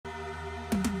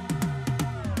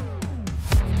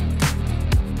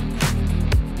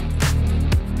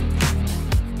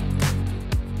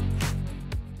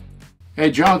Hey,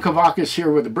 John Kavakis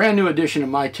here with a brand new edition of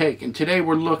My Take, and today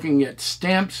we're looking at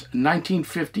Stamp's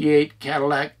 1958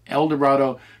 Cadillac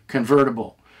Eldorado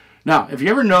convertible. Now, have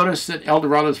you ever noticed that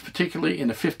Eldorados, particularly in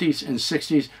the 50s and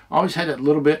 60s, always had a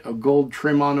little bit of gold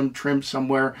trim on them, trimmed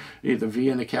somewhere, either V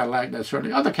in the Cadillac, that sort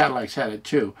of thing. Other Cadillacs had it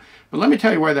too. But let me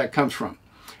tell you where that comes from.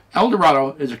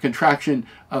 Eldorado is a contraction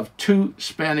of two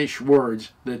Spanish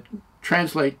words that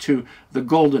translate to the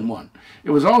golden one.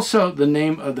 It was also the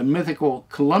name of the mythical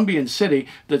Colombian city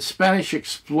that Spanish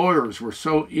explorers were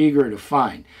so eager to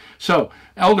find. So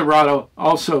Eldorado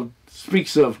also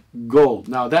speaks of gold.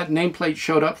 Now, that nameplate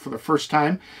showed up for the first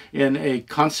time in a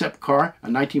concept car, a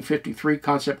 1953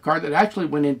 concept car that actually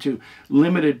went into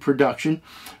limited production.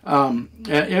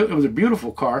 It was a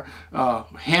beautiful car,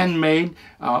 handmade.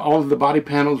 All of the body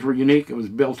panels were unique. It was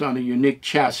built on a unique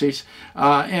chassis,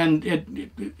 and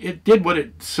it did what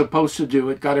it's supposed to do.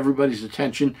 It got everybody's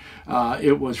attention.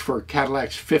 It was for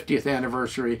Cadillac's 50th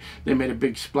anniversary. They made a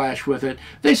big splash with it.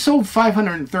 They sold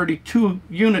 532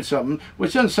 units of them,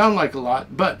 which doesn't sound like a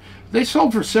lot, but they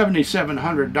sold for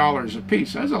 $7,700 a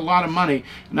piece. That's a lot of money,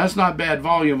 and that's not bad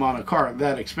volume on a car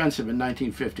that expensive in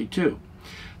 1952.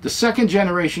 The second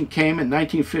generation came in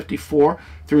 1954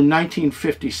 through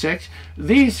 1956.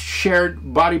 These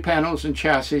shared body panels and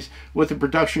chassis with the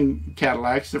production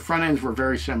Cadillacs. The front ends were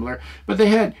very similar, but they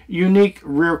had unique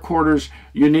rear quarters,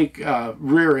 unique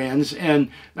rear ends, and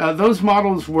those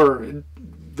models were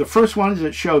the first ones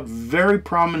that showed very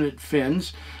prominent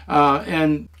fins,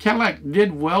 and Cadillac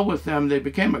did well with them. They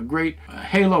became a great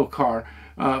halo car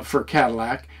for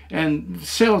Cadillac, and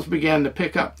sales began to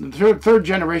pick up. The third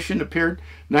generation appeared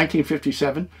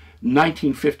 1957,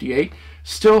 1958,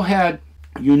 still had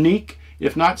unique,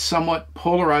 if not somewhat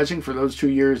polarizing for those 2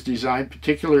 years design,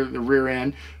 particularly the rear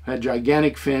end, had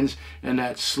gigantic fins and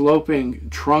that sloping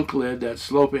trunk lid, that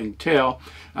sloping tail.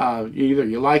 Either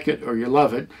you like it or you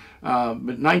love it.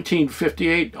 But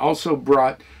 1958 also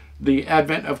brought the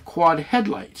advent of quad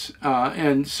headlights,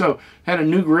 and so had a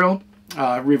new grille,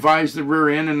 revised the rear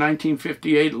end in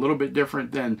 1958, a little bit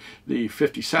different than the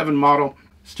 57 model,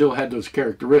 still had those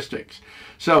characteristics.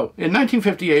 So in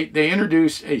 1958 they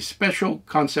introduced a special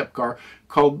concept car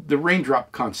called the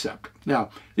Raindrop Concept.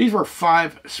 Now, these were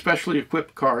 5 specially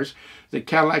equipped cars that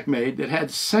Cadillac made that had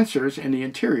sensors in the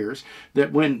interiors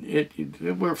that when it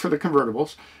were for the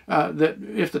convertibles, that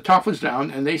if the top was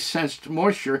down and they sensed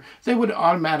moisture, they would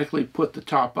automatically put the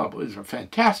top up. It was a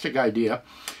fantastic idea,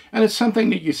 and it's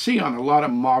something that you see on a lot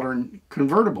of modern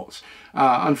convertibles.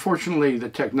 Unfortunately, the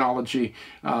technology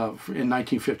in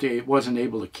 1958 wasn't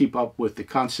able to keep up with the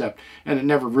concept, and it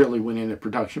never really went into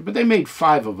production. But they made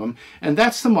 5 of them, and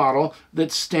that's the model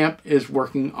that Stamp is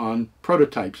working on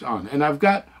prototypes on. And I've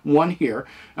got one here.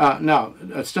 Now,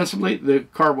 ostensibly, the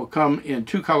car will come in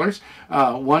 2 colors.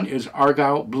 One is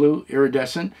Argyle Blue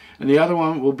Iridescent, and the other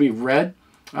one will be red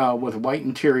with a white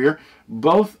interior.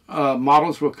 Both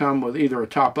models will come with either a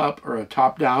top up or a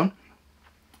top down.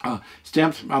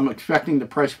 Stamp's, I'm expecting the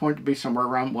price point to be somewhere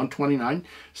around $129,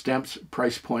 Stamp's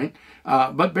price point.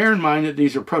 But bear in mind that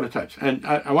these are prototypes. And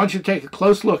I want you to take a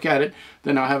close look at it,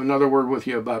 then I'll have another word with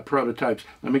you about prototypes.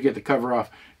 Let me get the cover off,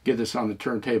 get this on the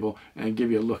turntable, and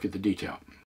give you a look at the detail.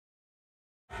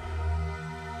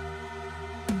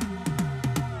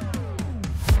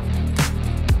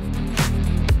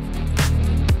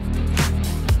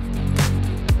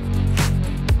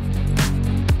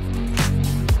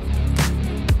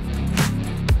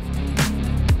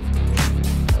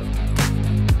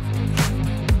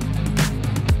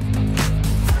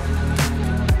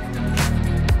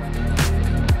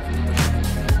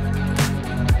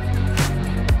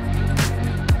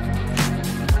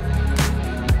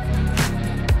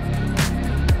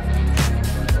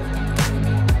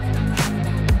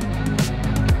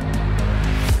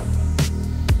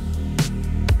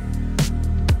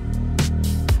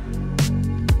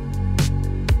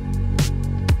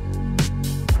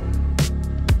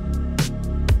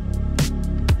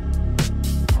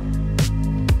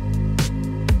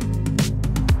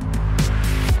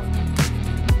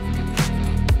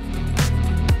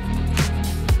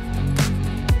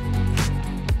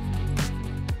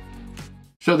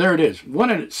 So there it is. What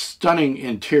a stunning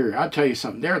interior. I'll tell you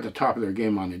something. They're at the top of their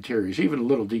game on interiors. Even the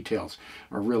little details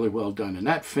are really well done. And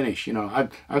that finish, you know,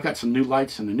 I've got some new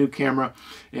lights and a new camera,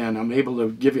 and I'm able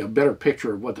to give you a better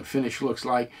picture of what the finish looks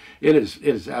like. It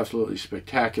is absolutely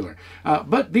spectacular.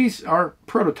 But these are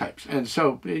prototypes. And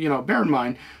so, you know, bear in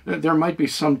mind that there might be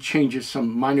some changes, some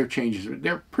minor changes.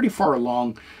 They're pretty far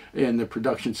along in the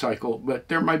production cycle, but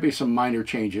there might be some minor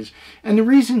changes. And the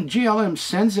reason GLM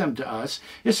sends them to us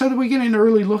is so that we get an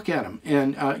early look at them.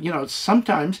 And, you know,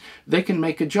 sometimes they can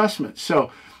make adjustments. So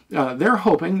they're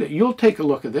hoping that you'll take a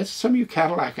look at this. Some of you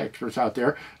Cadillac experts out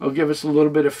there will give us a little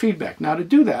bit of feedback. Now, to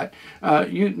do that,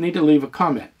 you need to leave a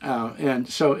comment. And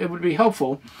so it would be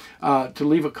helpful to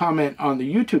leave a comment on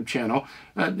the YouTube channel.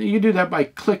 You do that by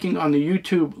clicking on the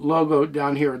YouTube logo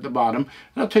down here at the bottom.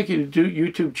 That'll take you to the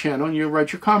YouTube channel, and you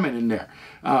write your comment in there.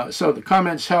 So the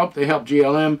comments help. They help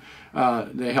GLM.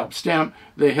 They help Stamp.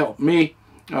 They help me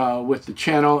with the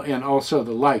channel, and also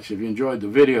the likes. If you enjoyed the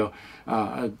video,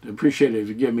 I'd appreciate it if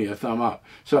you give me a thumb up.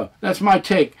 So that's my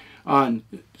take on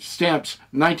Stamp's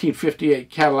 1958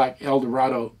 Cadillac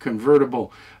Eldorado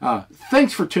convertible.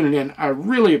 Thanks for tuning in. I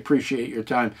really appreciate your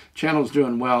time. Channel's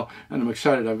doing well, and I'm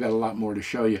excited. I've got a lot more to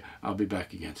show you. I'll be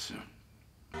back again soon.